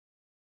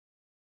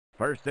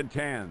First and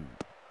 10.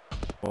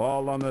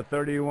 Ball on the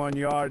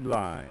 31-yard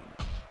line.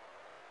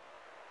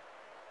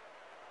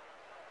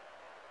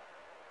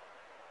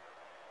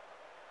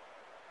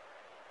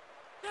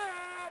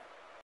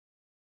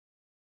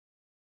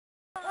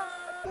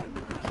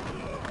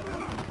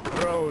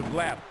 Throws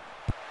left.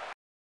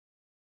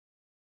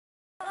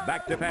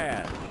 Back to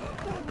pass.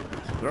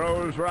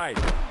 Throws right.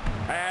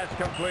 Pass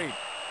complete.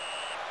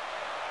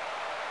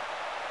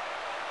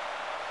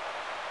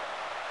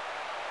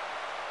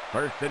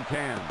 First and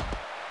 10.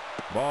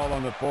 Ball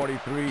on the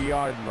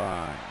 43-yard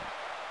line.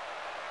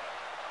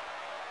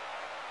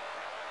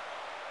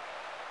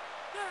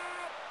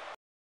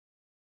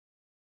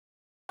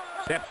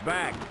 Steps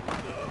back.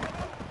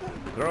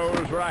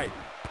 Throws right.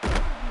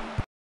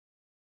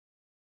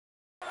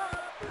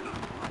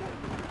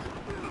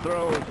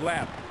 Throws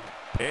left.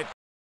 It's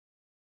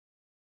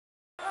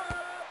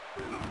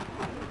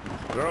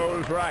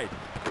throws right.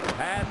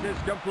 Pass is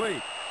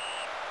complete.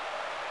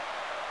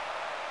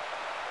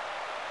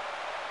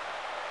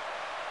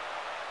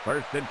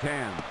 First and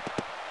 10.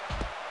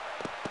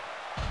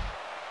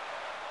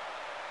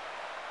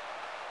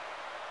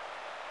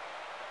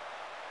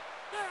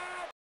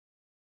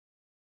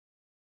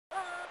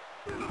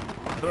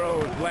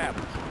 Throws left.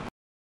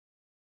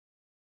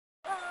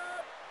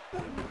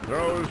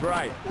 Throws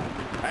right.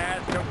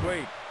 Pass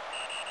complete.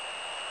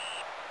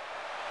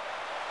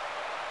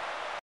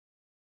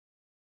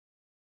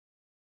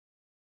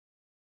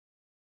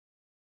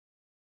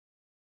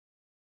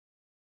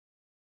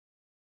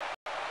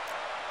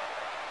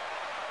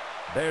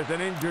 There's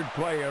an injured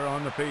player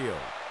on the field.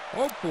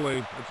 Hopefully,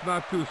 it's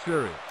not too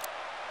serious.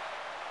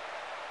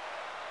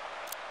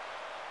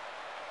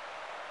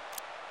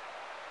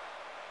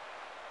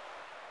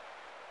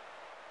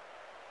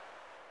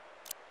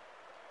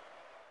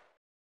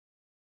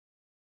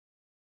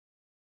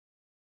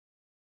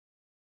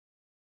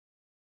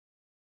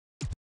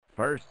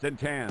 First and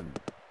 10.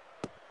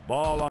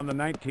 Ball on the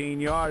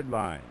 19-yard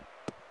line.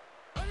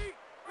 Ready,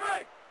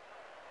 right.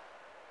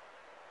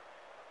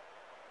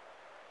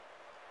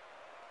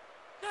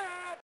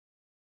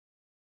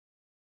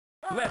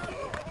 Left.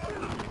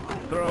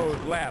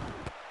 Throws left.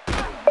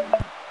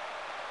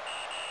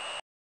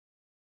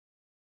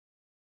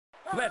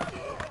 Left.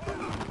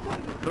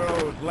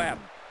 Throws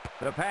left.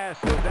 The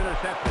pass is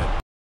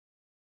intercepted.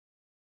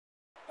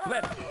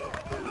 Left.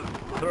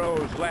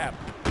 Throws left.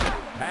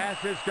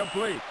 Pass is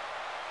complete.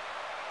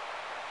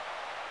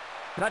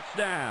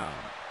 Touchdown.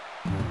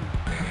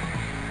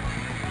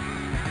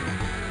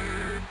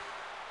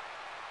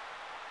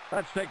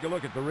 Let's take a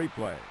look at the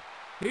replay.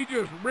 He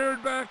just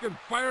reared back and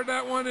fired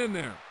that one in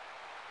there.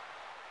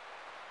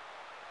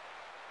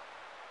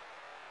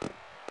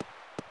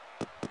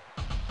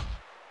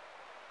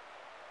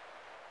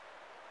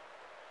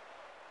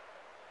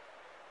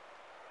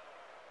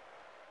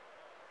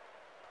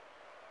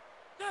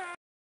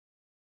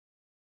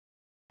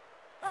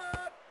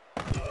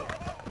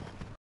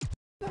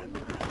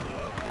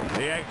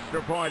 The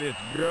extra point is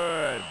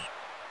good.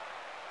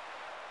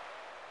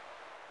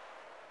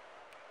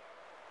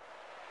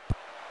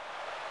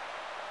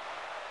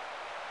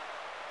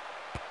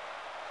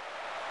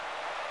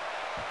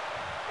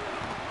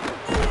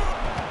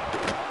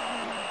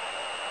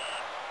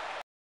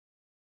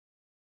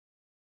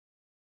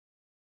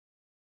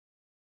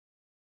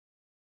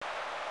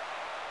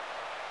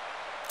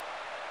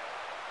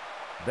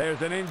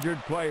 There's an injured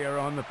player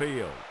on the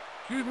field.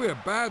 It's usually a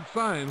bad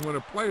sign when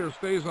a player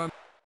stays on.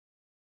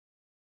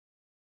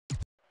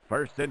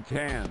 First and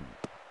 10.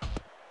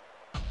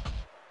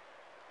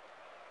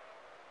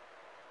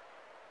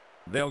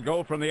 They'll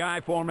go from the I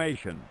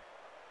formation.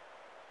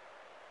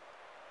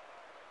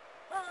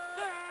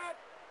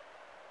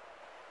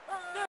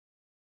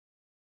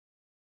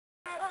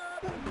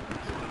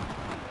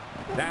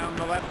 Down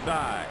the left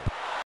side.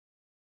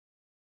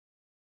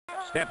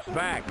 Steps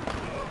back.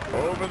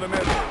 Over the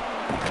middle.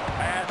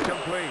 Pass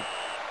complete.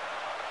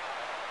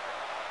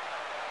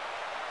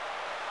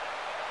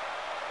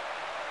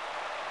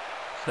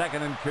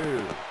 Second and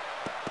 2.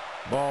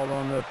 Ball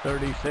on the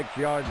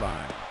 36-yard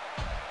line.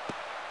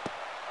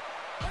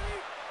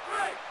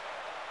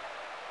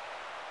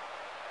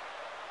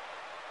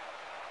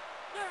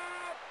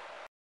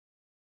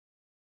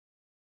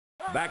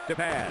 Back to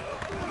pass.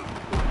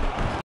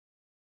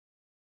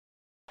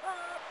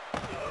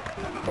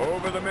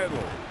 Over the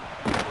middle.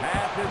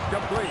 Pass is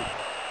complete.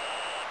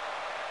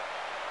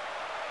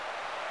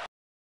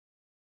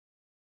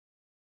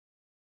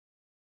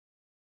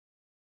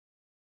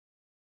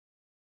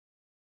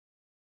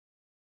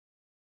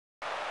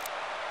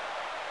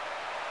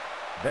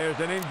 There's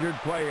an injured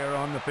player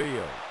on the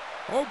field.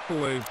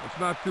 Hopefully, it's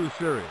not too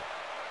serious.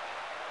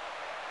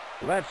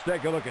 Let's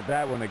take a look at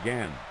that one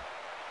again.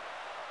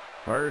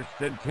 First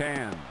and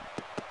 10.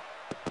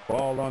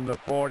 Ball on the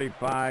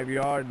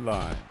 45-yard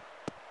line.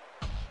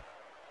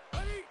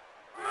 Ready,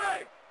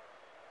 right.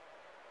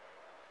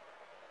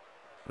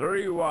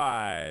 3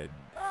 wide.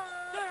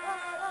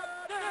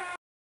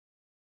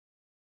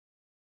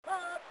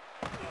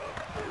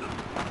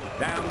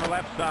 Down the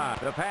left side.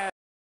 The pass.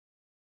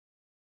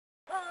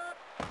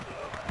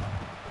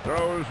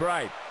 Throws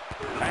right.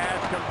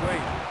 Pass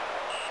complete.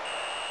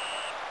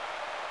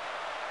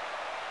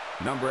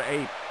 Number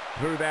 8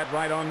 threw that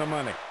right on the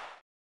money.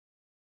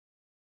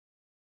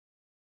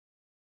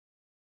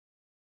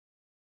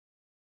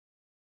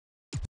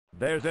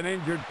 There's an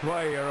injured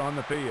player on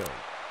the field.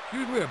 It's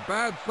usually a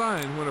bad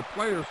sign when a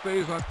player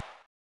stays on.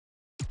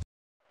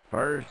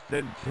 1st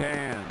and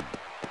 10.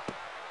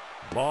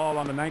 Ball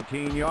on the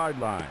 19-yard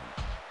line.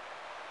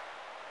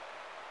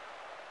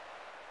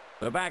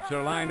 The backs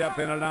are lined up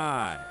in an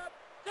I.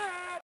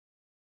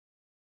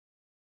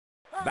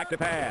 Back to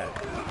pass.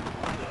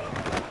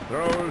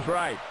 Throws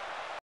right.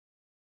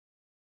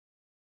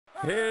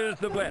 Here's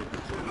the blitz.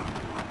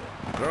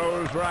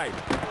 Throws right.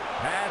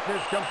 Pass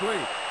is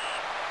complete.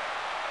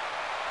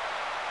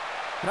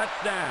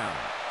 Touchdown.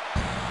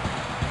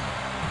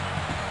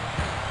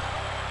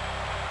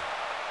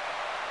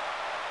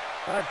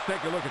 Let's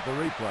take a look at the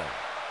replay.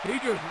 He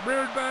just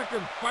reared back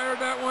and fired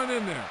that one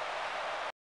in there.